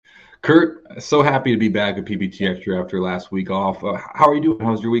Kurt, so happy to be back at PBT Extra after last week off. How are you doing?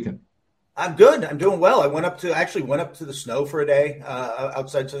 How was your weekend? I'm good. I'm doing well. I went up to the snow for a day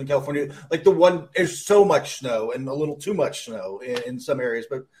outside Southern California. There's so much snow and a little too much snow in some areas,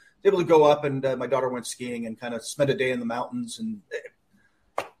 but able to go up and my daughter went skiing and kind of spent a day in the mountains and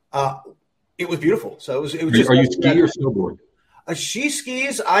it was beautiful. So it was just. Are you ski or snowboard? She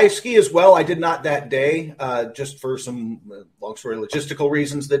skis. I ski as well. I did not that day, just for some long story logistical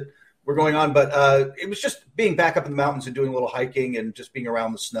reasons that were going on. But it was just being back up in the mountains and doing a little hiking and just being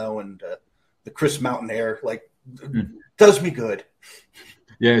around the snow and the crisp mountain air. Does me good.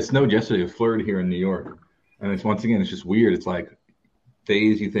 Yeah, it snowed yesterday. It flurried here in New York, and it's just weird. It's like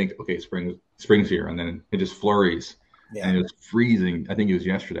days you think, okay, spring's here, and then it just flurries. Yeah. And it was freezing. I think it was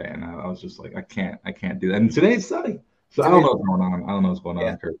yesterday, and I was just like, I can't do that. And today it's sunny. So I don't know what's going on. I don't know what's going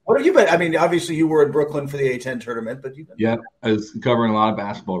on, Kurt. What have you been? I mean, obviously you were in Brooklyn for the A10 tournament, but you've been. Yeah, I was covering a lot of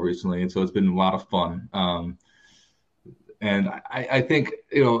basketball recently, and so it's been a lot of fun. And I think,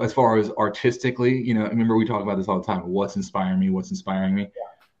 as far as artistically, I remember we talk about this all the time. What's inspiring me?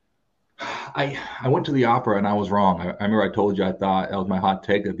 Yeah. I went to the opera and I was wrong. I remember I told you I thought that was my hot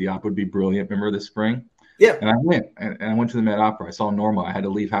take that the opera would be brilliant. Remember this spring? Yeah. And I went and I went to the Met Opera. I saw Norma. I had to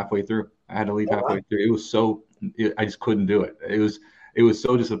leave halfway through. It was so. I just couldn't do it. It was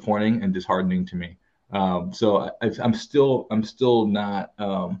so disappointing and disheartening to me. So I'm still not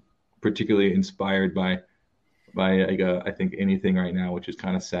particularly inspired by I think anything right now, which is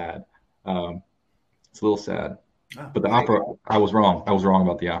kind of sad. It's a little sad. But the opera, I was wrong. I was wrong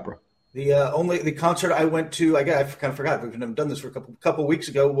about the opera. The concert I went to, I kind of forgot. We've done this for a couple weeks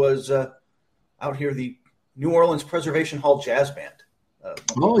ago. Was out here the New Orleans Preservation Hall Jazz Band.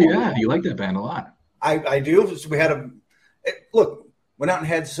 Oh yeah, you like that band a lot. I do. So we had went out and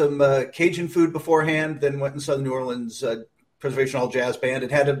had some Cajun food beforehand, then went and saw the New Orleans Preservation Hall Jazz Band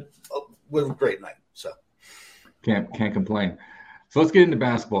and had a great night. So can't complain. So let's get into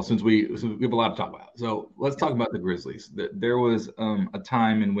basketball since we have a lot to talk about. So let's talk about the Grizzlies. There was a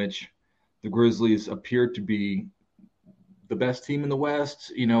time in which the Grizzlies appeared to be the best team in the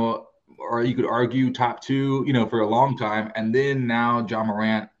West, or you could argue top two, for a long time. And then now Ja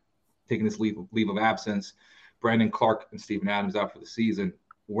Morant taking this leave of absence, Brandon Clarke and Steven Adams out for the season.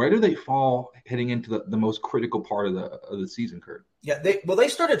 Where do they fall heading into the most critical part of the season, Kurt? Yeah, they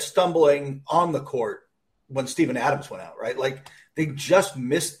started stumbling on the court when Steven Adams went out, right? Like they just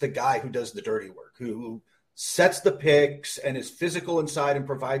missed the guy who does the dirty work, who sets the picks and is physical inside and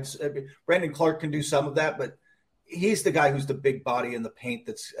provides. Brandon Clarke can do some of that, but he's the guy who's the big body in the paint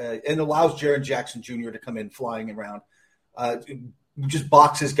that's and allows Jaren Jackson Jr. to come in flying around. Just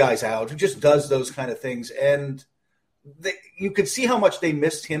boxes guys out, who just does those kind of things. And you could see how much they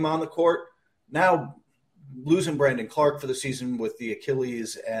missed him on the court. Now losing Brandon Clarke for the season with the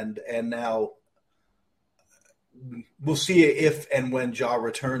Achilles and now we'll see if and when Ja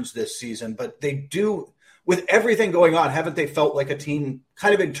returns this season. But they do, with everything going on, haven't they felt like a team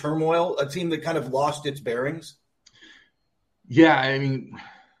kind of in turmoil, a team that kind of lost its bearings? Yeah, I mean,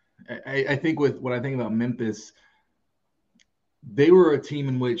 I think with what I think about Memphis, they were a team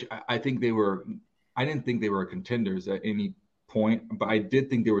in which I didn't think they were contenders at any point, but I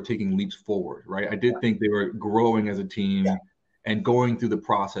did think they were taking leaps forward, right? I did think they were growing as a team and going through the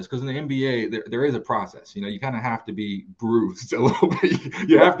process. Because in the NBA, there is a process. You kind of have to be bruised a little bit.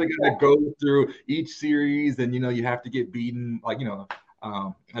 You have to kind of go through each series and, you have to get beaten.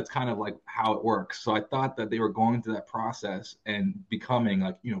 That's kind of like how it works. So I thought that they were going through that process and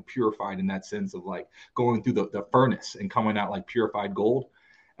becoming purified in that sense of like going through the furnace and coming out like purified gold.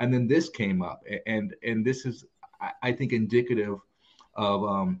 And then this came up and this is, I think, indicative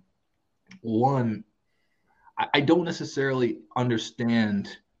of one, I don't necessarily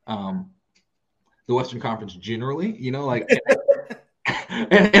understand the Western Conference generally,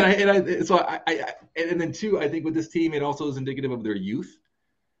 and then two, I think with this team, it also is indicative of their youth,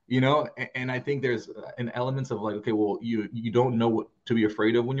 and I think there's an elements of like, okay, well, you don't know what to be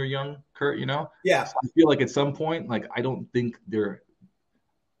afraid of when you're young, Kurt, Yeah. So I feel like at some point, like, I don't think it's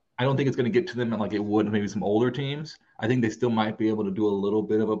going to get to them like it would maybe some older teams. I think they still might be able to do a little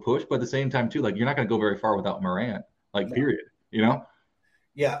bit of a push, but at the same time too, like you're not going to go very far without Morant, period,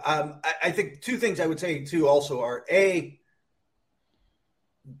 Yeah. I think two things I would say too also are I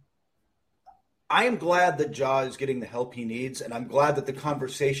am glad that Ja is getting the help he needs, and I'm glad that the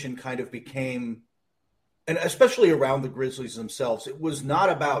conversation kind of became, and especially around the Grizzlies themselves, it was not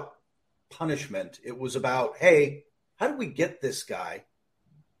about punishment. It was about, hey, how do we get this guy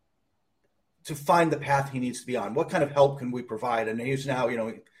to find the path he needs to be on? What kind of help can we provide? And he's now,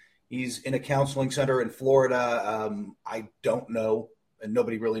 he's in a counseling center in Florida. I don't know and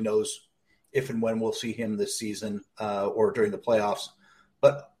nobody really knows if and when we'll see him this season or during the playoffs.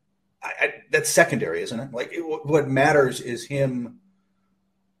 But that's secondary, isn't it? Like what matters is him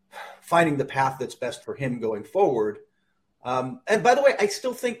finding the path that's best for him going forward. And by the way, I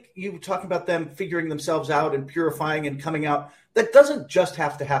still think you talking about them figuring themselves out and purifying and coming out, that doesn't just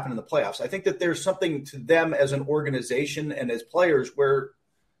have to happen in the playoffs. I think that there's something to them as an organization and as players where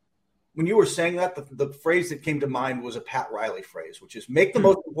when you were saying that, the phrase that came to mind was a Pat Riley phrase, which is make the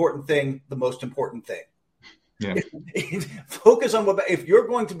most important thing the most important thing. Yeah. Focus on if you're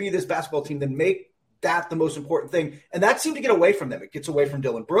going to be this basketball team, then make that the most important thing. And that seemed to get away from them. It gets away from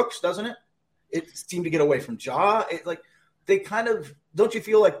Dillon Brooks, doesn't it? It seemed to get away from Ja. They kind of, don't you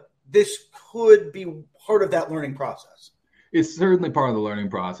feel like this could be part of that learning process? It's certainly part of the learning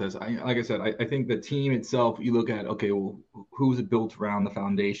process. Like I said, I think the team itself, you look at, okay, well, who's it built around, the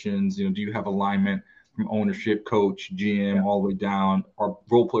foundations? Do you have alignment from ownership, coach, GM, all the way down? Are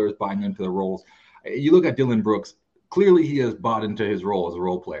role players buying into the roles? You look at Dillon Brooks, clearly he has bought into his role as a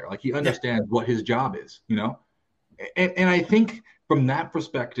role player. Like he understands what his job is, And I think from that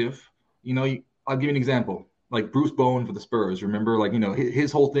perspective, I'll give you an example. Like Bruce Bowen for the Spurs, remember,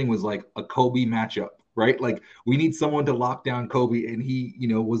 his whole thing was like a Kobe matchup. Right? Like we need someone to lock down Kobe. And he,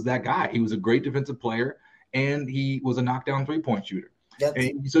 was that guy. He was a great defensive player and he was a knockdown 3-point shooter. Yep.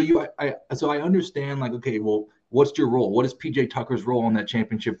 And so I understand okay, well, what's your role? What is PJ Tucker's role on that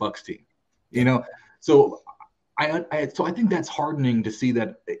championship Bucks team? So I think that's hardening to see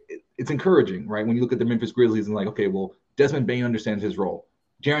that it's encouraging, right? When you look at the Memphis Grizzlies and okay, well, Desmond Bane understands his role.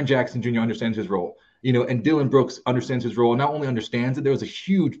 Jaren Jackson Jr. understands his role, and Dillon Brooks understands his role. Not only understands it, there was a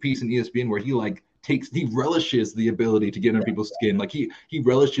huge piece in ESPN where he relishes the ability to get under people's skin. Like he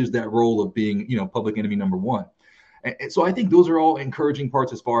relishes that role of being, public enemy number one. And so I think those are all encouraging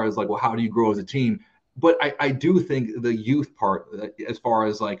parts as far as well, how do you grow as a team? But I do think the youth part, as far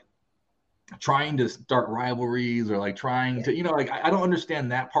as trying to start rivalries or trying to, I don't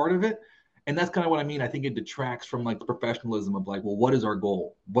understand that part of it. And that's kind of what I mean. I think it detracts from the professionalism of well, what is our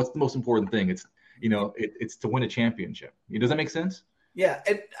goal? What's the most important thing? It's, it's to win a championship. Does that make sense? Yeah.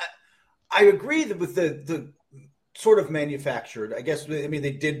 And I agree that with the sort of manufactured, I guess,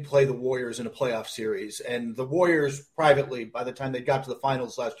 they did play the Warriors in a playoff series, and the Warriors privately, by the time they got to the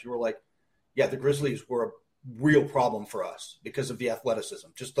finals last year, were like, yeah, the Grizzlies were a real problem for us because of the athleticism.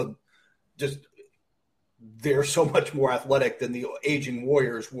 Just they're so much more athletic than the aging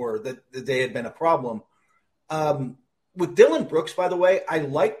Warriors were that they had been a problem. With Dillon Brooks, by the way, I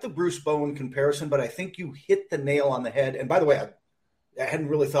like the Bruce Bowen comparison, but I think you hit the nail on the head. And by the way, I hadn't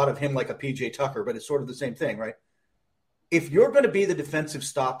really thought of him like a PJ Tucker, but it's sort of the same thing, right? If you're going to be the defensive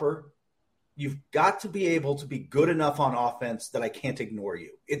stopper, you've got to be able to be good enough on offense that I can't ignore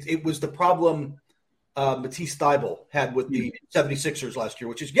you. It was the problem Matisse Thybulle had with the 76ers last year,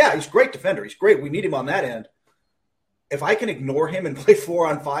 which is, he's a great defender. He's great. We need him on that end. If I can ignore him and play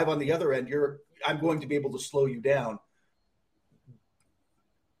 4-on-5 on the other end, I'm going to be able to slow you down.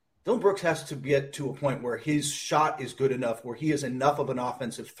 Dillon Brooks has to get to a point where his shot is good enough, where he is enough of an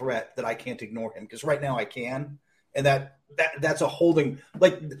offensive threat that I can't ignore him. Because right now I can. And that's a holding.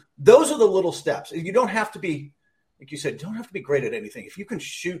 Those are the little steps. You don't have to be, like you said, don't have to be great at anything. If you can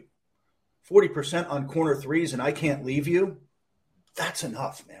shoot 40% on corner threes and I can't leave you, that's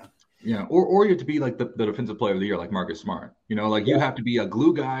enough, man. Yeah. Or you have to be the defensive player of the year, like Marcus Smart. You have to be a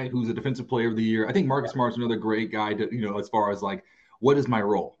glue guy who's a defensive player of the year. I think Marcus Smart's another great guy to, as far as what is my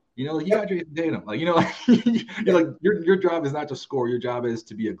role? You got Jason Tatum. Your job is not to score. Your job is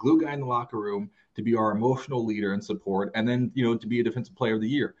to be a glue guy in the locker room, to be our emotional leader and support, and then, to be a defensive player of the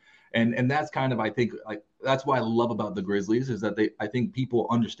year. And that's kind of, I think, that's what I love about the Grizzlies is that I think people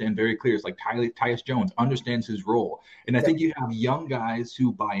understand very clear. It's Tyus Jones understands his role. And I think you have young guys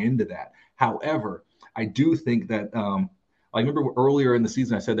who buy into that. However, I do think that, I remember earlier in the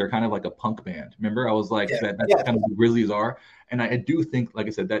season, I said they're kind of like a punk band. Remember, I was that's kind of what the Grizzlies are. And I do think, like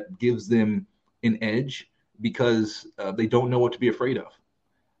I said, that gives them an edge because they don't know what to be afraid of.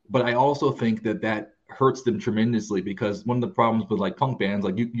 But I also think that hurts them tremendously because one of the problems with punk bands,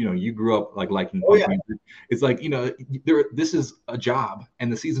 you grew up liking punk music. It's this is a job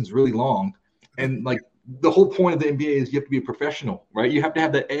and the season's really long. And the whole point of the NBA is you have to be a professional, right? You have to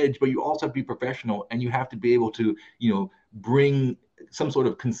have that edge, but you also have to be professional and you have to be able to, bring some sort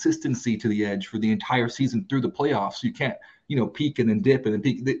of consistency to the edge for the entire season through the playoffs. You can't, peak and then dip and then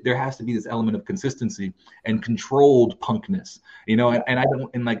peak. There has to be this element of consistency and controlled punkness, and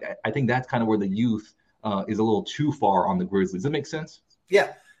I think that's kind of where the youth is a little too far on the Grizzlies. Does that make sense?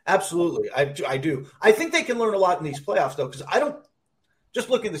 Yeah, absolutely. I do. I think they can learn a lot in these playoffs though, because I don't just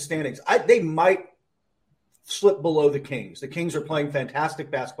look at the standings. They might slip below the Kings. The Kings are playing fantastic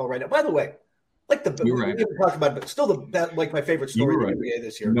basketball right now. By the way, like You're we right. haven't talked about it, but still like my favorite story in the NBA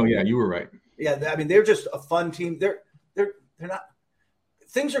this year. No, yeah, you were right. Yeah, I mean, they're just a fun team. They're not.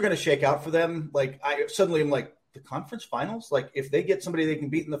 Things are going to shake out for them. Like I suddenly am like the conference finals. Like if they get somebody they can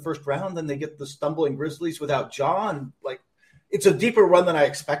beat in the first round, then they get the stumbling Grizzlies without Ja, and like it's a deeper run than I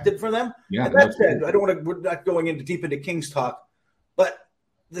expected for them. Yeah, and that said, I don't want to. We're not going into deep into Kings talk, but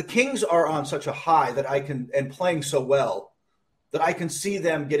the Kings are on such a high that I can and playing so well that I can see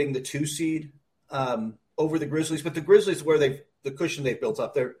them getting the 2 seed over the Grizzlies. But the Grizzlies, where the cushion they've built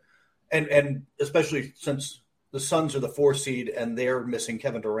up there, and especially since the Suns are the 4 seed and they're missing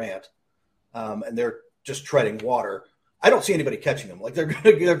Kevin Durant, and they're just treading water. I don't see anybody catching them. Like they're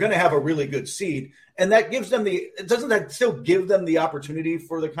going to have a really good seed, and that gives them doesn't that still give them the opportunity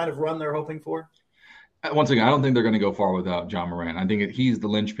for the kind of run they're hoping for? Once again, I don't think they're going to go far without Ja Morant. I think he's the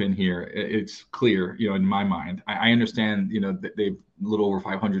linchpin here. It's clear, in my mind. I understand, they've a little over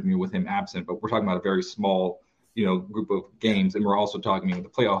 500 with him absent, but we're talking about a very small, group of games, and we're also talking, the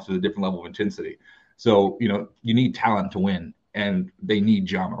playoffs is a different level of intensity. So, you need talent to win, and they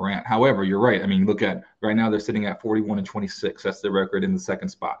need Ja Morant. However, you're right. I mean, look at right now they're sitting at 41-26. That's the record in the second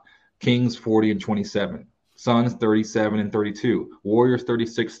spot. Kings 40-27. Suns 37-32, Warriors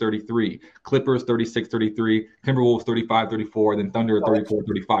 36-33, Clippers 36-33, Timberwolves 35-34, then Thunder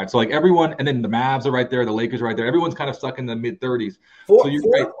 34-35. So like everyone, and then the Mavs are right there, the Lakers are right there. Everyone's kind of stuck in the mid 30s. So you're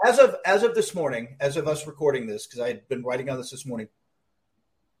right. As of this morning, as of us recording this, because I had been writing on this morning,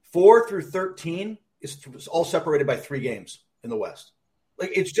 4 through 13 is all separated by 3 games in the West.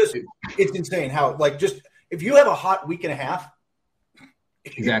 Like it's insane how just if you have a hot week and a half.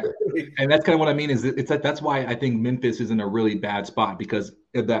 Exactly. And that's kind of what I mean is that's why I think Memphis is in a really bad spot because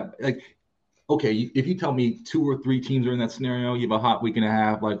of that. Like, okay, if you tell me 2 or 3 teams are in that scenario, you have a hot week and a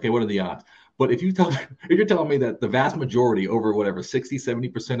half, like, okay, what are the odds? But if you're telling me that the vast majority, over whatever,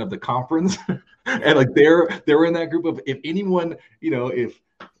 60-70% of the conference, and like they're in that group of, if anyone, if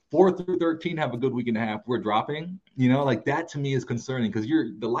 4 through 13 have a good week and a half, we're dropping, like that to me is concerning because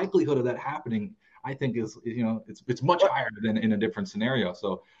the likelihood of that happening, I think is, it's much higher than in a different scenario.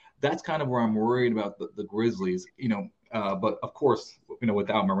 So that's kind of where I'm worried about the Grizzlies, but of course,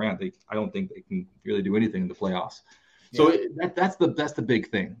 without Morant, I don't think they can really do anything in the playoffs. So that's the big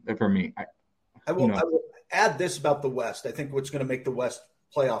thing for me. I will add this about the West. I think what's going to make the West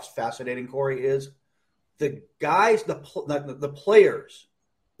playoffs fascinating, Corey, is the guys, the players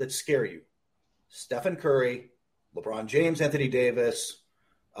that scare you. Stephen Curry, LeBron James, Anthony Davis,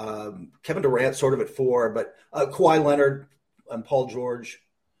 Kevin Durant sort of at 4, but Kawhi Leonard and Paul George,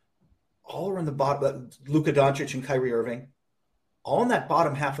 all are in the bottom. Luka Doncic and Kyrie Irving, all in that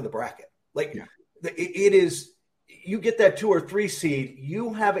bottom half of the bracket. It is, you get that 2 or 3 seed,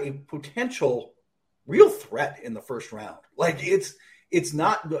 you have a potential real threat in the first round. Like it's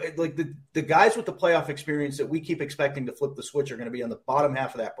not like the guys with the playoff experience that we keep expecting to flip the switch are going to be on the bottom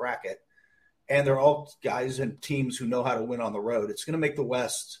half of that bracket. And they're all guys and teams who know how to win on the road. It's going to make the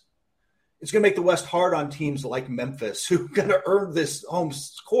West hard on teams like Memphis, who are going to earn this home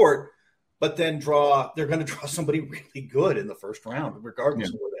court, but then they're going to draw somebody really good in the first round, regardless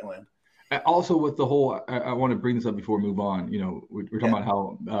of where they land. Also, with the whole, I want to bring this up before we move on. We're talking about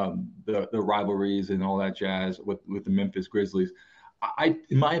how the rivalries and all that jazz with the Memphis Grizzlies.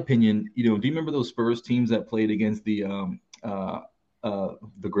 In my opinion, do you remember those Spurs teams that played against the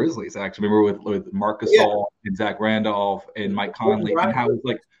Grizzlies? Actually, remember with Marc Gasol and Zach Randolph and Mike Conley, and how it was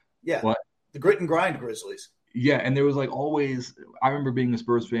like, what the grit and grind Grizzlies. Yeah, and there was like always. I remember being a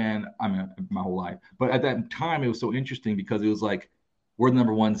Spurs fan. I mean, my whole life, but at that time, it was so interesting because it was like we're the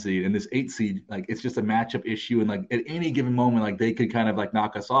number 1 seed, and this 8 seed, like it's just a matchup issue, and like at any given moment, like they could kind of like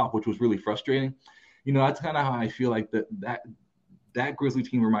knock us off, which was really frustrating. That's kind of how I feel like that Grizzly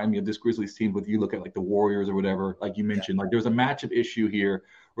team reminded me of this Grizzlies team. With you look at like the Warriors or whatever, like you mentioned, like there's a matchup issue here.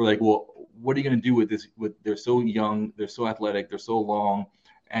 We're like, well, what are you going to do with this? They're so young, they're so athletic, they're so long,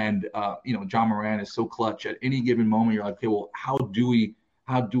 and Ja Morant is so clutch at any given moment. You're like, okay, well, how do we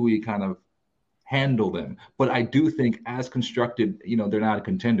kind of handle them? But I do think as constructed, they're not a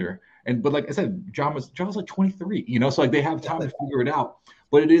contender. But like I said, Ja's like 23, so like they have time to figure it out.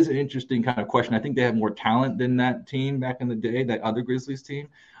 But it is an interesting kind of question. I think they have more talent than that team back in the day, that other Grizzlies team.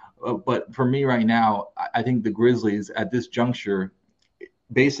 But for me right now, I think the Grizzlies at this juncture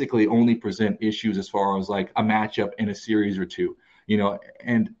basically only present issues as far as like a matchup in a series or two,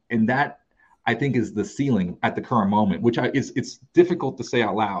 and that I think is the ceiling at the current moment, which it's difficult to say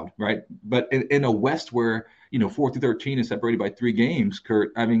out loud, right? But in a West where 4 through 13 is separated by 3 games,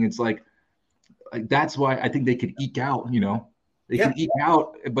 Kurt, I mean, it's like that's why I think they could eke out, They can eke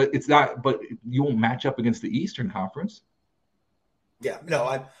out, but it's not. But you won't match up against the Eastern Conference. Yeah,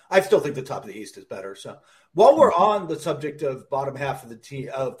 no, I still think the top of the East is better. So while we're on the subject of bottom half of the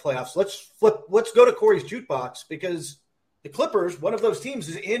of playoffs, let's go to Corey's Jukebox, because the Clippers, one of those teams,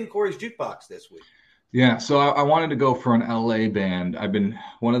 is in Corey's Jukebox this week. Yeah, so I wanted to go for an LA band.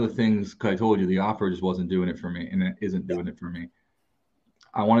 One of the things, because I told you the offer just wasn't doing it for me, and it isn't doing it for me.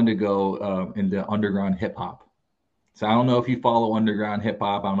 I wanted to go into underground hip hop. So I don't know if you follow underground hip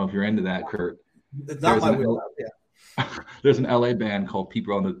hop. I don't know if you're into that, Kurt. It's not my wheelhouse. Yeah. There's an LA band called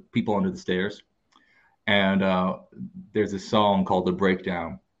People Under the Stairs, and there's a song called The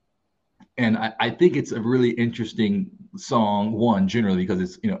Breakdown, and I think it's a really interesting song. One, generally because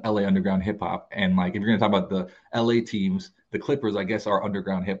it's LA underground hip hop, and like if you're gonna talk about the LA teams, the Clippers, I guess, are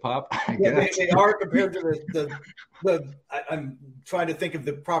underground hip hop. Yeah, they are compared to I'm trying to think of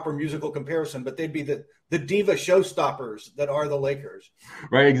the proper musical comparison, but they'd be the diva showstoppers that are the Lakers.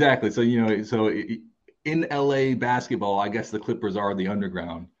 Right, exactly. So in LA basketball, I guess the Clippers are the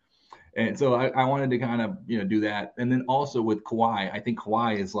underground. And so I wanted to kind of, do that. And then also with Kawhi, I think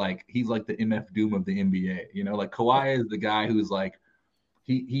Kawhi is he's like the MF Doom of the NBA. Like Kawhi is the guy who's like,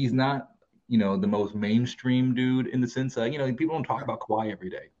 he's not, the most mainstream dude in the sense that, people don't talk about Kawhi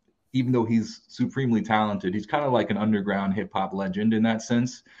every day, even though he's supremely talented. He's kind of like an underground hip hop legend in that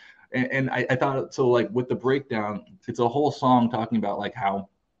sense. And I thought, so like with The Breakdown, it's a whole song talking about like how,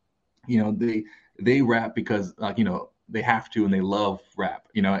 they rap because they have to, and they love rap,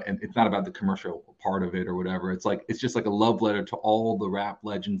 and it's not about the commercial part of it or whatever. It's just like a love letter to all the rap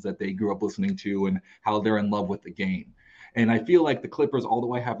legends that they grew up listening to and how they're in love with the game. And I feel like the Clippers,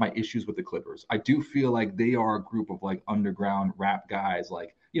 although I have my issues with the Clippers, I do feel like they are a group of like underground rap guys.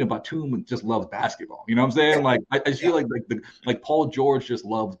 Like, Batum just loves basketball. You know what I'm saying? Like, I just feel like Paul George just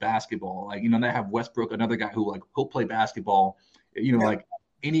loves basketball. Like, they have Westbrook, another guy who he'll play basketball, like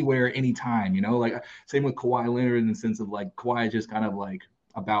anywhere, anytime, like same with Kawhi Leonard in the sense of like Kawhi is just kind of like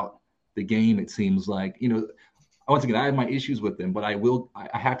about the game. It seems like, once again, I have my issues with them, but I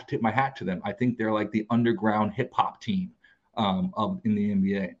have to tip my hat to them. I think they're like the underground hip hop team in the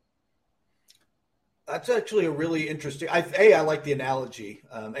NBA. That's actually a really interesting. I like the analogy,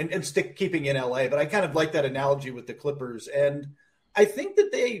 and stick keeping in LA, but I kind of like that analogy with the Clippers, and I think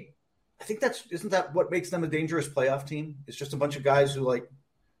isn't that what makes them a dangerous playoff team? It's just a bunch of guys who kind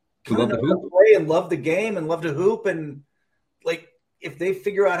of know how to play and love the game and love to hoop, and like if they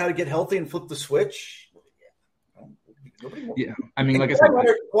figure out how to get healthy and flip the switch. Yeah, I mean, like I said,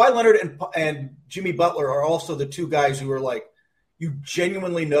 Kawhi Leonard and Jimmy Butler are also the two guys who are like, you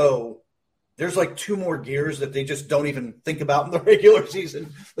genuinely know there's like two more gears that they just don't even think about in the regular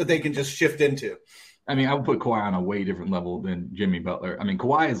season that they can just shift into. I mean, I would put Kawhi on a way different level than Jimmy Butler. I mean,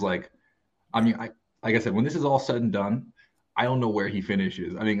 Kawhi is like I said, when this is all said and done, I don't know where he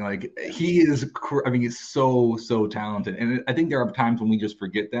finishes. I mean, like he's so talented. And I think there are times when we just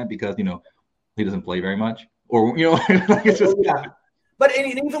forget that because, he doesn't play very much. Or it's just But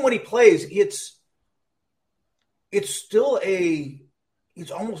even when he plays, it's still it's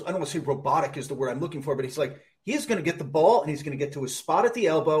almost, I don't want to say robotic is the word I'm looking for, but he's going to get the ball and he's going to get to his spot at the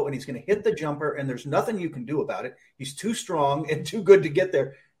elbow and he's going to hit the jumper and there's nothing you can do about it. He's too strong and too good to get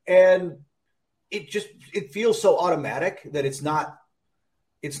there, and it feels so automatic that it's not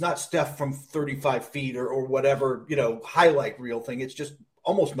Steph from 35 feet or whatever highlight reel thing. It's just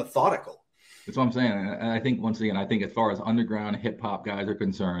almost methodical. That's what I'm saying. And I think, once again, as far as underground hip hop guys are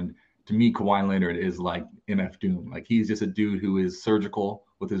concerned, to me, Kawhi Leonard is like MF Doom. Like he's just a dude who is surgical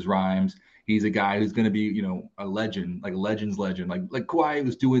with his rhymes. He's a guy who's going to be, a legend, like a legend's legend. Like Kawhi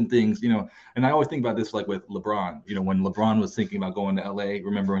was doing things, and I always think about this like with LeBron. When LeBron was thinking about going to LA,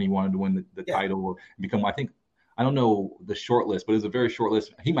 remember when he wanted to win the title or become, I don't know the short list, but it was a very short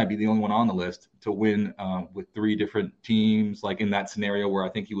list. He might be the only one on the list to win with three different teams, like in that scenario where I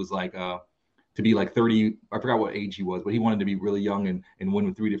think he was like to be like 30, I forgot what age he was, but he wanted to be really young and win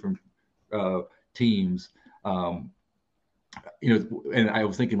with three different teams. And I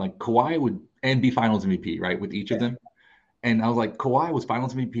was thinking like Kawhi would be finals MVP, right, with each of them. And I was like, Kawhi was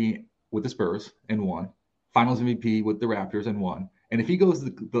finals MVP with the Spurs and won, finals MVP with the Raptors and won. And if he goes to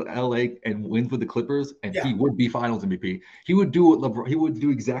the LA and wins with the Clippers, and he would be finals MVP, he would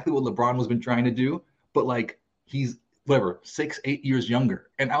do exactly what LeBron was been trying to do, but like he's 6-8 years younger.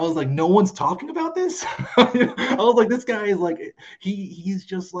 And I was like, no one's talking about this. I was like, this guy is like, he's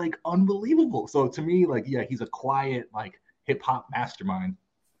just like unbelievable. So to me, like, yeah, he's a quiet like hip hop mastermind,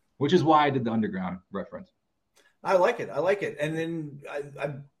 which is why I did the underground reference. I like it. And then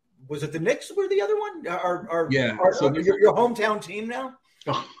I was it the Knicks were the other one? So your hometown team now?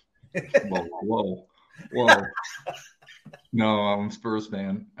 Oh. Whoa. No, I'm a Spurs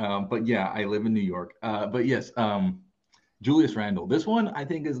fan. But yeah, I live in New York. But yes, Julius Randle. This one I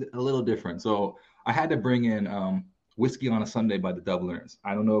think is a little different. So I had to bring in Whiskey on a Sunday by the Dubliners.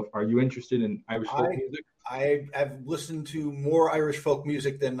 I don't know if are you interested in Irish folk I music? I have listened to more Irish folk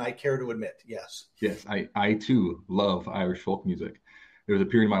music than I care to admit. Yes. Yes, I too love Irish folk music. There was a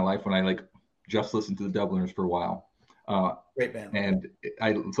period in my life when I like just listened to the Dubliners for a while. Uh, Great band. and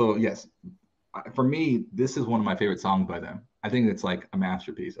I so yes, for me, this is one of my favorite songs by them. I think it's like a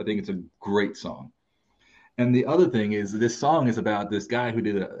masterpiece. I think it's a great song. And the other thing is, this song is about this guy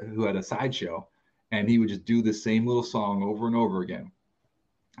who had a sideshow, and he would just do the same little song over and over again.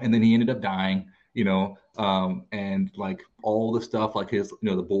 And then he ended up dying, and like all the stuff, like his,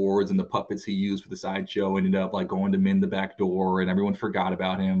 the boards and the puppets he used for the sideshow ended up like going to mend the back door, and everyone forgot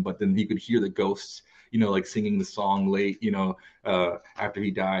about him. But then he could hear the ghosts, like singing the song late, after he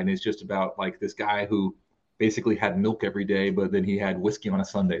died. And it's just about like this guy who basically had milk every day, but then he had whiskey on a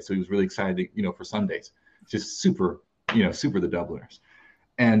Sunday, so he was really excited, for Sundays. Just super, super the Dubliners.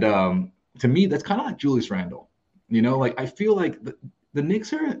 And to me, that's kind of like Julius Randle. Like I feel like the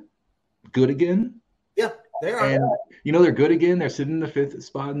Knicks are good again. Yeah, they are. And they're good again. They're sitting in the 5th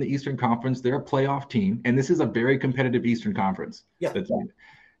spot in the Eastern Conference. They're a playoff team, and this is a very competitive Eastern Conference. Yeah.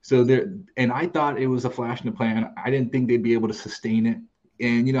 So and I thought it was a flash in the pan. I didn't think they'd be able to sustain it.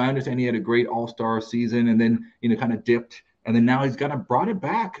 And I understand he had a great All-Star season, and then kind of dipped, and then now he's kind of brought it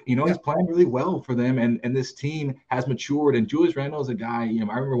back. He's playing really well for them, and this team has matured. And Julius Randle is a guy. I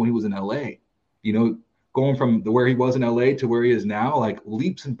remember when he was in LA. Going from where he was in LA to where he is now, like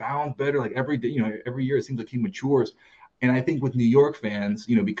leaps and bounds better. Like every day, every year it seems like he matures. And I think with New York fans,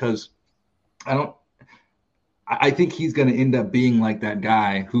 because I think he's going to end up being like that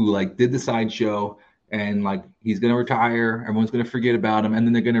guy who like did the sideshow, and like he's going to retire. Everyone's going to forget about him, and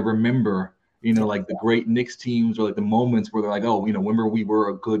then they're going to remember, like the great Knicks teams, or like the moments where they're like, oh, remember we were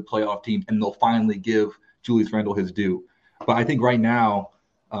a good playoff team, and they'll finally give Julius Randle his due. But I think right now,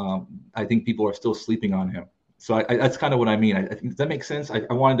 I think people are still sleeping on him. So that's kind of what I mean. I think, does that make sense? I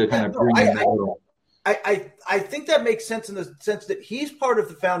wanted to kind of bring in that little. I think that makes sense in the sense that he's part of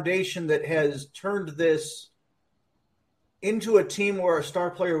the foundation that has turned this into a team where a star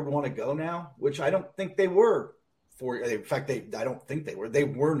player would want to go now, which I don't think they were. In fact, I don't think they were. They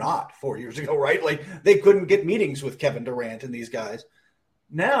were not 4 years ago, right? Like they couldn't get meetings with Kevin Durant and these guys.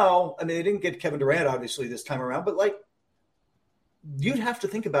 Now, I mean, they didn't get Kevin Durant obviously this time around, but like you'd have to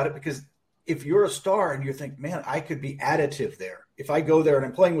think about it, because if you're a star and you think, man, I could be additive there. If I go there and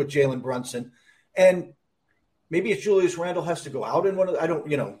I'm playing with Jalen Brunson, and maybe if Julius Randle has to go out in one of, I don't,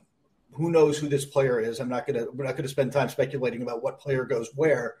 who knows who this player is. We're not going to spend time speculating about what player goes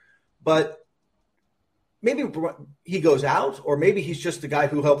where, but maybe he goes out, or maybe he's just the guy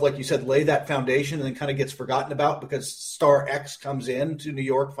who helped, like you said, lay that foundation and then kind of gets forgotten about because star X comes in to New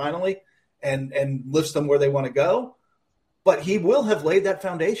York finally and lifts them where they want to go. But he will have laid that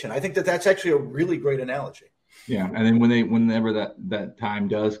foundation. I think that's actually a really great analogy. Yeah, and then whenever that time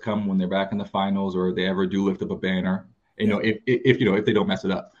does come, when they're back in the finals, or they ever do lift up a banner, if they don't mess it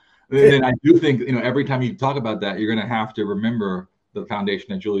up, then I do think every time you talk about that, you're going to have to remember the foundation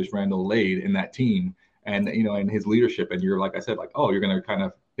that Julius Randle laid in that team, and and his leadership. And you're, like I said, like, oh, you're going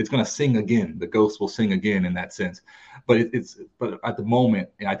to it's going to sing again. The ghost will sing again in that sense. But but at the moment,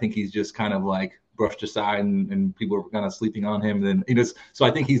 I think he's just kind of like brushed aside, and people are kind of sleeping on him. And then so I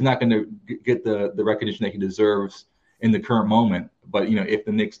think he's not going to get the recognition that he deserves in the current moment. But if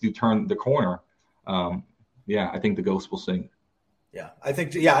the Knicks do turn the corner, I think the ghost will sing. I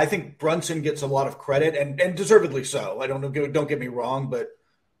think Brunson gets a lot of credit, and deservedly so. I don't know. Don't get me wrong, but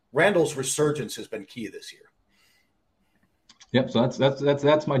Randall's resurgence has been key this year. Yep. So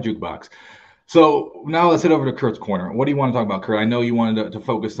that's my jukebox. So now let's head over to Kurt's corner. What do you want to talk about, Kurt? I know you wanted to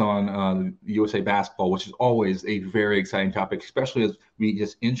focus on USA basketball, which is always a very exciting topic, especially as we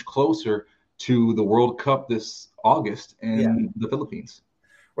just inch closer to the World Cup this August in the Philippines.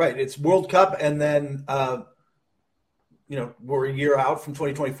 Right. It's World Cup, and then we're a year out from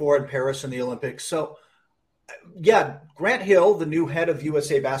 2024 in Paris and the Olympics. So, Grant Hill, the new head of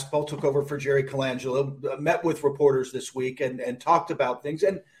USA Basketball, took over for Jerry Colangelo, met with reporters this week and talked about things,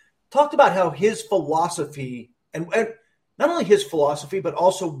 and talked about how his philosophy, and not only his philosophy, but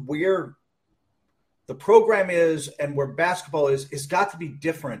also where the program is and where basketball is got to be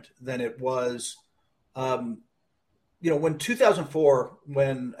different than it was, when 2004,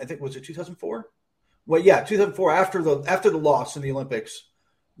 when I think, was it 2004? Well, 2004, after the loss in the Olympics,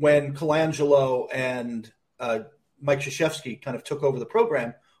 when Colangelo and Mike Krzyzewski kind of took over the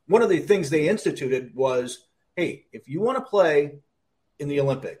program, one of the things they instituted was, hey, if you want to play in the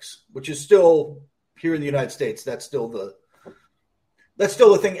Olympics, which is still here in the United States, that's still the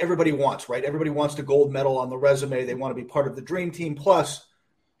thing everybody wants, right? Everybody wants the gold medal on the resume. They want to be part of the dream team. Plus,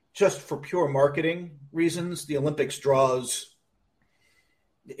 just for pure marketing reasons, the Olympics draws.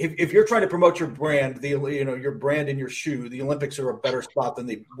 If you're trying to promote your brand, your brand in your shoe, the Olympics are a better spot than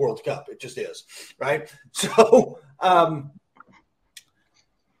the World Cup. It just is, right? So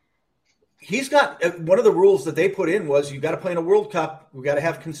he's got one of the rules that they put in was you got to play in a World Cup. We got to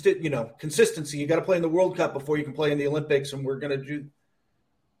have consistency. You got to play in the World Cup before you can play in the Olympics, and we're going to do.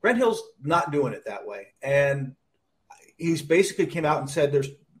 Brent Hill's not doing it that way, and he's basically came out and said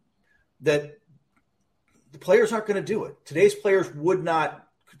that the players aren't going to do it. Today's players would not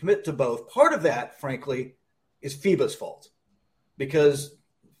commit to both. Part of that, frankly, is FIBA's fault because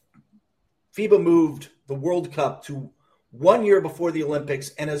FIBA moved the World Cup to 1 year before the Olympics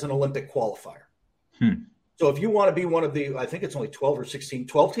and as an Olympic qualifier. So if you want to be one of the, I think it's only 12 or 16,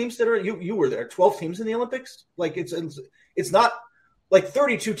 12 teams that are, you were there, 12 teams in the Olympics. Like it's not like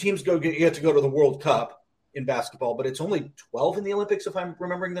 32 teams you have to go to the World Cup in basketball, but it's only 12 in the Olympics, if I'm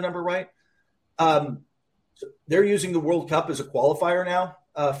remembering the number right. So they're using the World Cup as a qualifier now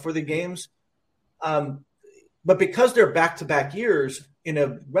for the games. But because they're back-to-back years in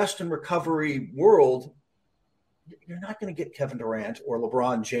a rest and recovery world, you're not going to get Kevin Durant or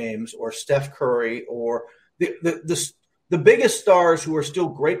LeBron James or Steph Curry or the biggest stars who are still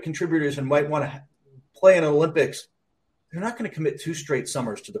great contributors and might want to play in Olympics. They're not going to commit 2 straight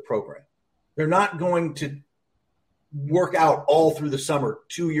summers to the program. They're not going to work out all through the summer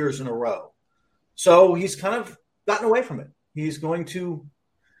 2 years in a row. So he's kind of gotten away from it. He's going to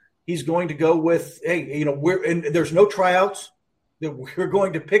go with, hey, there's no tryouts. We're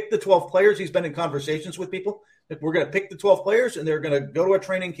going to pick the 12 players. He's been in conversations with people that we're going to pick the 12 players and they're going to go to a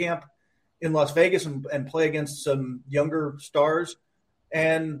training camp in Las Vegas and play against some younger stars.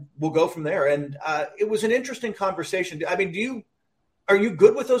 And we'll go from there. And it was an interesting conversation. I mean, are you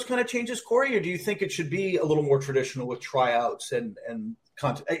good with those kind of changes, Corey, or do you think it should be a little more traditional with tryouts and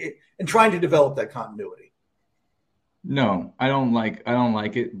trying to develop that continuity? No, I don't like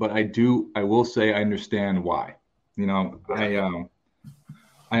it, but I will say I understand why. I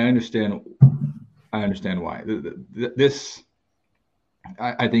understand why. This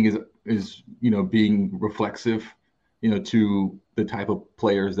I think is being reflexive, to the type of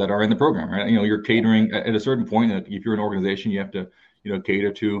players that are in the program, right? You're catering at a certain point. If you're an organization, you have to,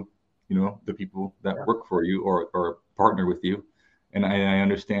 cater to, the people that work for you or partner with you. And I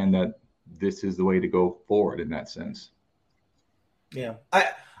understand that this is the way to go forward in that sense. Yeah.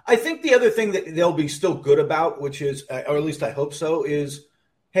 I think the other thing that they'll be still good about, which is, or at least I hope so, is,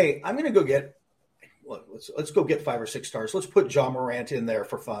 hey, I'm going to go get, let's go get 5 or 6 stars. Let's put Ja Morant in there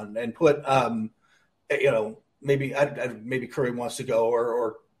for fun and put, maybe Curry wants to go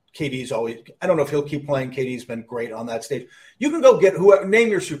or KD's always, I don't know if he'll keep playing. KD's been great on that stage. You can go get name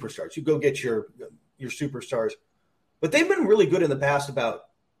your superstars. You go get your superstars, but they've been really good in the past about,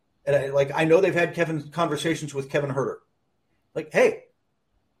 and I know they've had conversations with Kevin Huerter. Like, hey,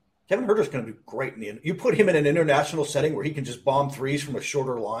 Kevin Huerter's going to be great you put him in an international setting where he can just bomb threes from a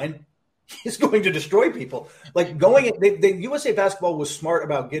shorter line. He's going to destroy people. The USA Basketball was smart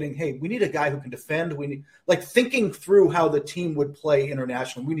about getting, hey, we need a guy who can defend. We need thinking through how the team would play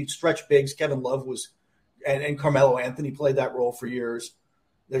internationally. We need stretch bigs. Kevin Love was, and Carmelo Anthony played that role for years.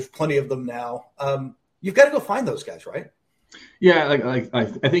 There's plenty of them now. You've got to go find those guys, right? Yeah, I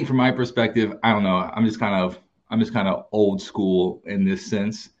think from my perspective, I don't know. I'm just kind of old school in this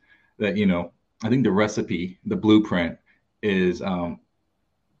sense that, I think the recipe, the blueprint is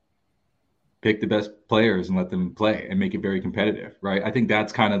pick the best players and let them play and make it very competitive, right? I think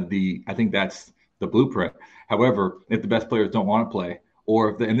that's that's the blueprint. However, if the best players don't want to play,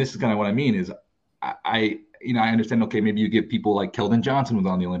 and this is kind of what I mean is I understand, okay, maybe you give people like Keldon Johnson was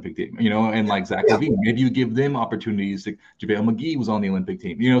on the Olympic team, and like Zach LaVine, maybe you give them opportunities. JaVale McGee was on the Olympic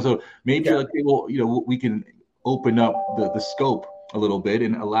team, so maybe we can open up the scope a little bit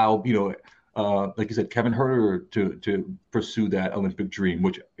and allow, like you said, Kevin Huerter to pursue that Olympic dream,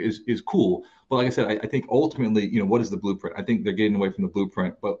 which is cool. But like I said, I think ultimately, what is the blueprint? I think they're getting away from the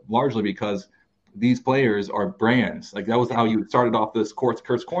blueprint, but largely because these players are brands. Like that was how you started off this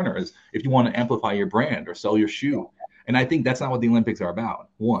Kurt's Corner, is if you want to amplify your brand or sell your shoe. And I think that's not what the Olympics are about,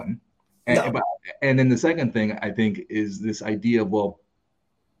 one. And then the second thing I think is this idea of, well,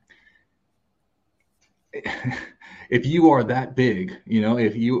 if you are that big,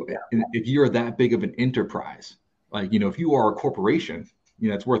 if you're that big of an enterprise, if you are a corporation,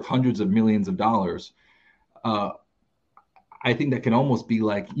 it's worth hundreds of millions of dollars, I think that can almost be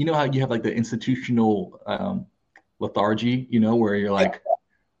like, how you have like the institutional lethargy, where you're like,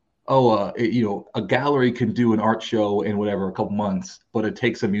 a gallery can do an art show in whatever a couple months, but it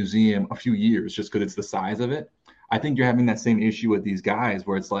takes a museum a few years just because it's the size of it. I think you're having that same issue with these guys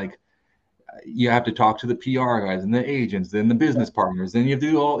where it's like you have to talk to the PR guys and the agents, then the business partners, then you have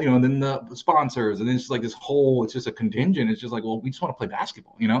to do all, and then the sponsors, and then it's just like this whole, it's just a contingent. It's just like, well, we just want to play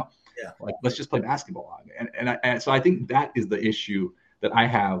basketball, Yeah. like let's just play basketball. And so I think that is the issue that I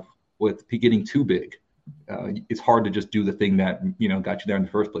have with getting too big. It's hard to just do the thing that got you there in the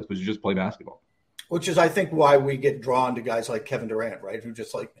first place, which is just play basketball. Which is, I think, why we get drawn to guys like Kevin Durant, right? Who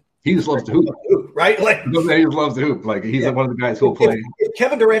just like he just loves to hoop, right? Like he just loves to hoop. Like he's one of the guys who'll play. If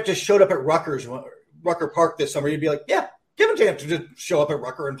Kevin Durant just showed up at Rucker Park this summer, you'd be like, yeah, Kevin Durant to just show up at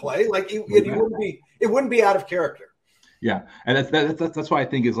Rucker and play. Like it wouldn't be out of character. Yeah, and that's why I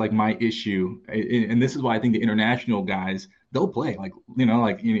think is like my issue, and this is why I think the international guys, they'll play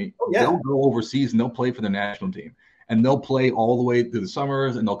they'll go overseas and they'll play for the national team, and they'll play all the way through the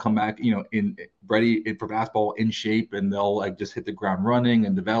summers, and they'll come back in ready for basketball in shape, and they'll like just hit the ground running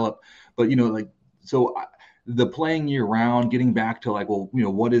and develop. But the playing year round, getting back to like, well,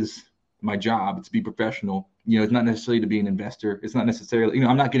 what is my job? It's to be professional. It's not necessarily to be an investor. It's not necessarily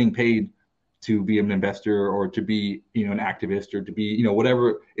I'm not getting paid to be an investor or to be, an activist or to be,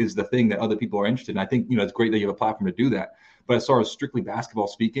 whatever is the thing that other people are interested in. I think, it's great that you have a platform to do that. But as far as strictly basketball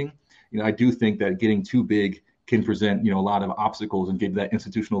speaking, I do think that getting too big can present, a lot of obstacles and give that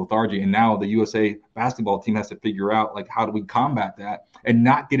institutional authority. And now the USA basketball team has to figure out, like, how do we combat that and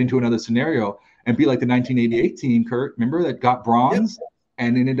not get into another scenario and be like the 1988 team, Kurt, remember, that got bronze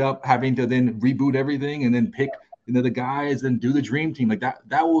and ended up having to then reboot everything and then pick the guys and do the dream team. Like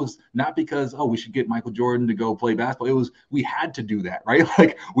that was not because, we should get Michael Jordan to go play basketball. It was, we had to do that, right?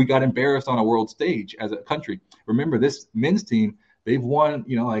 Like we got embarrassed on a world stage as a country. Remember, this men's team, they've won,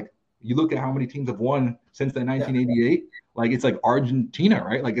 like you look at how many teams have won since that 1988, like it's like Argentina,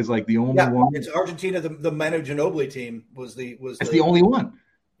 right? Like it's like the only one. It's Argentina. The Manu Ginobili team was the only one.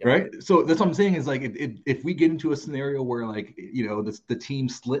 Right. So that's what I'm saying is like, if we get into a scenario where like, the team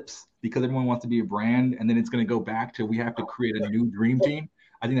slips because everyone wants to be a brand and then it's going to go back to, we have to create a new dream team.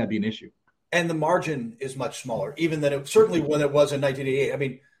 I think that'd be an issue. And the margin is much smaller, even than certainly when it was in 1988. I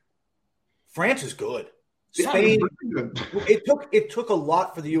mean, France is good. Spain, good. It took a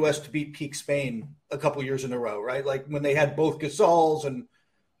lot for the U.S. to beat peak Spain a couple years in a row, right? Like when they had both Gasols and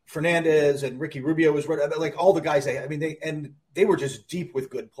Fernandez and Ricky Rubio was like all the guys they were just deep with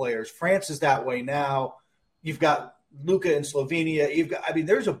good players. France is that way now. You've got Luka in Slovenia.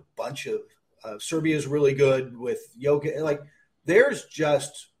 There's a bunch of Serbia's really good with Jokic. Like there's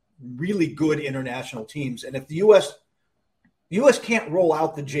just really good international teams. And if the U.S. can't roll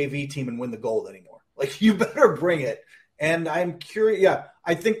out the JV team and win the gold anymore, like you better bring it. And I'm curious. Yeah,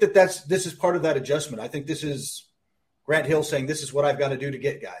 I think this is part of that adjustment. I think this is Grant Hill saying, this is what I've got to do to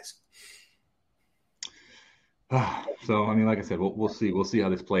get guys. So, like I said, we'll see. We'll see how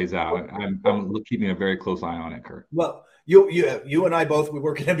this plays out. I'm keeping a very close eye on it, Kurt. Well, you and I both, we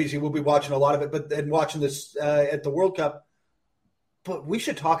work at NBC. We'll be watching a lot of it, but then watching this at the World Cup. But we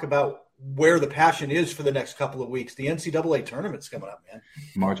should talk about where the passion is for the next couple of weeks. The NCAA tournament's coming up, man.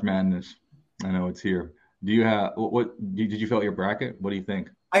 March Madness. I know it's here. Do you have did you fill out your bracket? What do you think?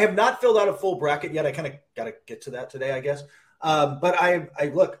 I have not filled out a full bracket yet. I kind of got to get to that today, I guess. But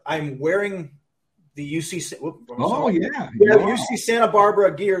I'm wearing the UC. UC Santa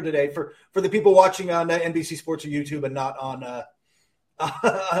Barbara gear today for the people watching on NBC Sports or YouTube and not on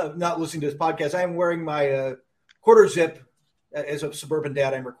not listening to this podcast. I am wearing my quarter zip. As a suburban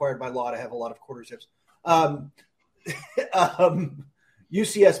dad, I'm required by law to have a lot of quarter zips.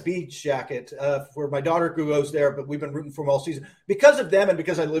 UCSB jacket for my daughter who goes there, but we've been rooting for them all season. Because of them and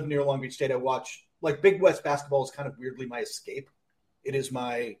because I live near Long Beach State, I watch like Big West basketball is kind of weirdly my escape. It is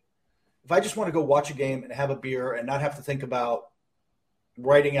if I just want to go watch a game and have a beer and not have to think about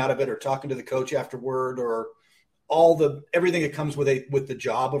writing out of it or talking to the coach afterward or everything that comes with the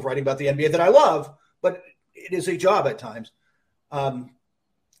job of writing about the NBA that I love, but it is a job at times.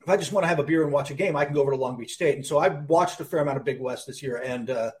 If I just want to have a beer and watch a game, I can go over to Long Beach State. And so I watched a fair amount of Big West this year, and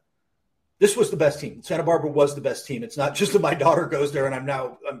this was the best team. Santa Barbara was the best team. It's not just that my daughter goes there and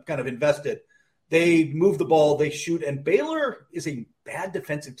I'm kind of invested. They move the ball, they shoot, and Baylor is a bad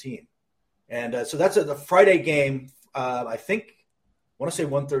defensive team. And so that's the Friday game. I want to say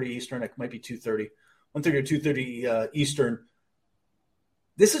 1:30 Eastern. It might be 2:30. 1:30 or 2:30 Eastern.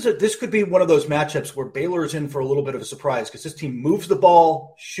 This could be one of those matchups where Baylor is in for a little bit of a surprise because this team moves the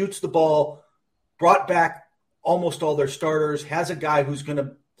ball, shoots the ball, brought back almost all their starters, has a guy who's going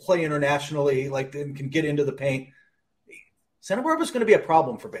to play internationally, and can get into the paint. Santa Barbara is going to be a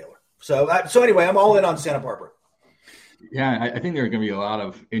problem for Baylor. So anyway, I'm all in on Santa Barbara. Yeah, I think there are going to be a lot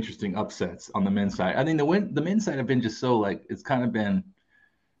of interesting upsets on the men's side. I think the men's side have been just so like it's been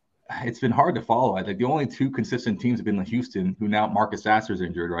hard to follow. I think the only two consistent teams have been the Houston, who now Marcus Sasser's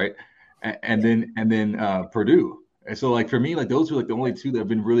injured, right, and then Purdue. And so like for me, like those are like the only two that have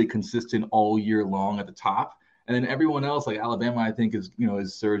been really consistent all year long at the top. And then everyone else, like Alabama, I think is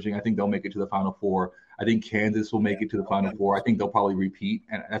surging. I think they'll make it to the Final Four. I think Kansas will make it to the Final Four. I think they'll probably repeat,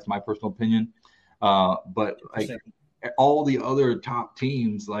 and that's my personal opinion. But like all the other top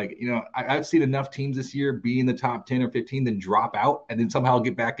teams, like, I've seen enough teams this year be in the top 10 or 15, then drop out and then somehow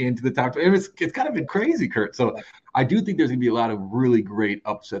get back into the top 10. It's kind of been crazy, Kurt. So I do think there's going to be a lot of really great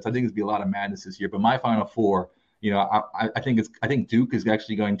upsets. I think there's going to be a lot of madness this year. But my Final Four, I think Duke is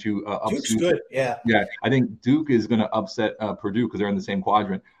actually going to upset. Duke's good, yeah. Yeah, I think Duke is going to upset Purdue because they're in the same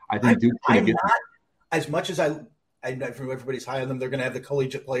quadrant. I think Duke's going to get as much as I know everybody's high on them. They're going to have the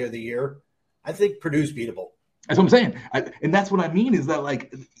collegiate player of the year. I think Purdue's beatable. That's what I'm saying. And that's what I mean is that,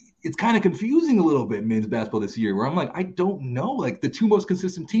 like, it's kind of confusing a little bit, men's basketball this year, where I'm like, I don't know. Like, the two most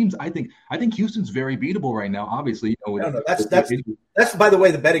consistent teams, I think Houston's very beatable right now, obviously. That's, by the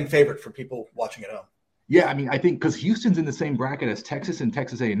way, the betting favorite for people watching at home. Yeah, I mean, I think because Houston's in the same bracket as Texas and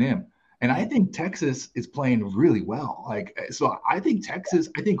Texas A&M. And I think Texas is playing really well. Like, so I think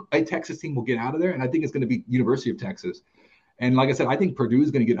a Texas team will get out of there, and I think it's going to be University of Texas. And like I said, I think Purdue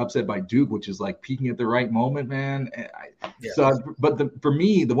is going to get upset by Duke, which is like peaking at the right moment, man. For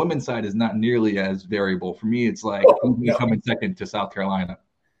me, the women's side is not nearly as variable. For me, it's like who's coming second to South Carolina.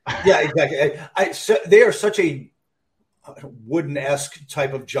 Yeah, exactly. They are such a Wooden-esque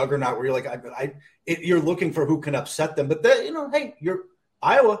type of juggernaut where you're like, you're looking for who can upset them. But hey, you're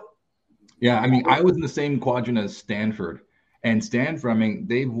Iowa. Yeah, I mean, Iowa's in the same quadrant as Stanford, and Stanford. I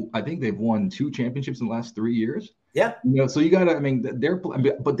mean, I think they've won 2 championships in the last 3 years. Yeah. So you got to, I mean,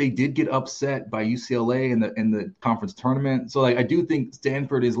 but they did get upset by UCLA in the conference tournament. So like, I do think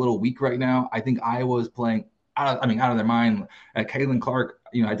Stanford is a little weak right now. I think Iowa is playing out of their mind. Helin Clarke,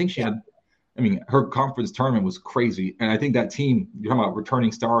 I think her conference tournament was crazy. And I think that team, you're talking about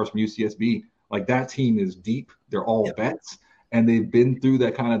returning stars from UCSB, like that team is deep. They're all vets, and they've been through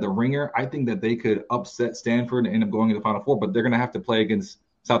that kind of the ringer. I think that they could upset Stanford and end up going to the Final Four, but they're going to have to play against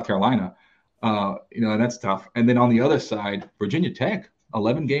South Carolina. And that's tough. And then on the other side, Virginia Tech,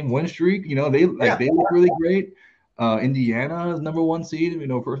 11-game win streak. They look really great. Indiana is number 1 seed.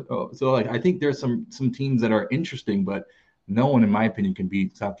 So like I think there's some teams that are interesting, but no one, in my opinion, can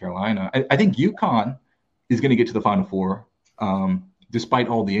beat South Carolina. I think UConn is going to get to the Final Four, despite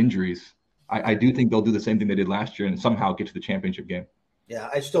all the injuries. I do think they'll do the same thing they did last year and somehow get to the championship game. Yeah,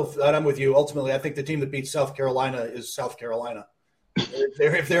 I'm with you. Ultimately, I think the team that beats South Carolina is South Carolina.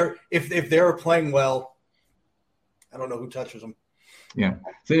 If they're playing well, I don't know who touches them. Yeah.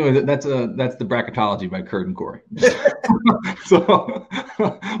 So anyway, that's the bracketology by Kurt and Corey. So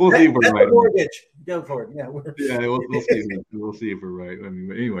we'll see if we're right. Mortgage. Go for it. Yeah. We'll see if we're right. I mean,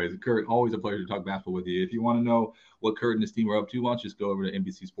 but anyways, Kurt, always a pleasure to talk basketball with you. If you want to know what Kurt and his team are up to, why don't you just go over to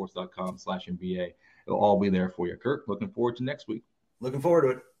NBCsports.com/NBA. It'll all be there for you. Kurt, looking forward to next week. Looking forward to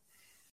it.